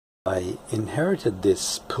I inherited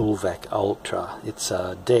this Poolvac Ultra. It's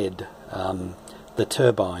dead. The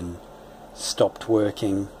turbine stopped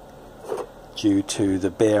working due to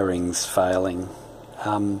the bearings failing.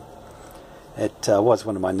 It was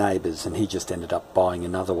one of my neighbours and he just ended up buying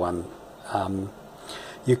another one.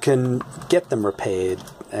 You can get them repaired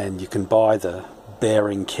and you can buy the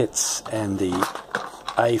bearing kits and the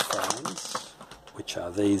A-frames, which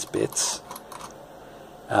are these bits,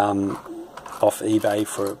 off eBay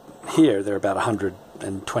for here. They're about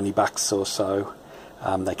 $120 or so.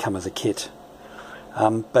 They come as a kit.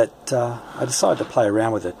 But I decided to play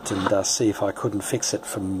around with it and see if I couldn't fix it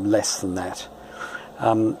for less than that.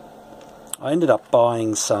 I ended up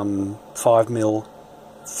buying some 5mm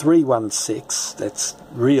 316, that's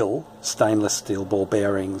real stainless steel ball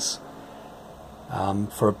bearings,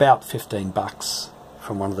 for about $15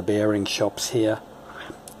 from one of the bearing shops here.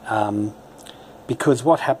 Because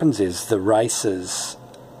what happens is the racers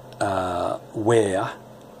wear,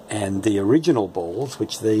 and the original balls,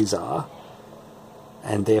 which these are,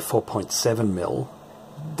 and they're 4.7mm,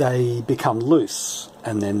 they become loose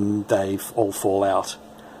and then they all fall out.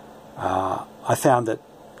 I found that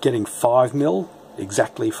getting 5mm,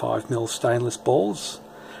 exactly 5mm stainless balls,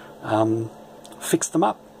 fixed them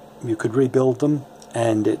up. You could rebuild them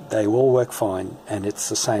and they all work fine, and it's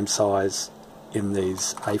the same size in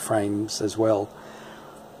these A-frames as well.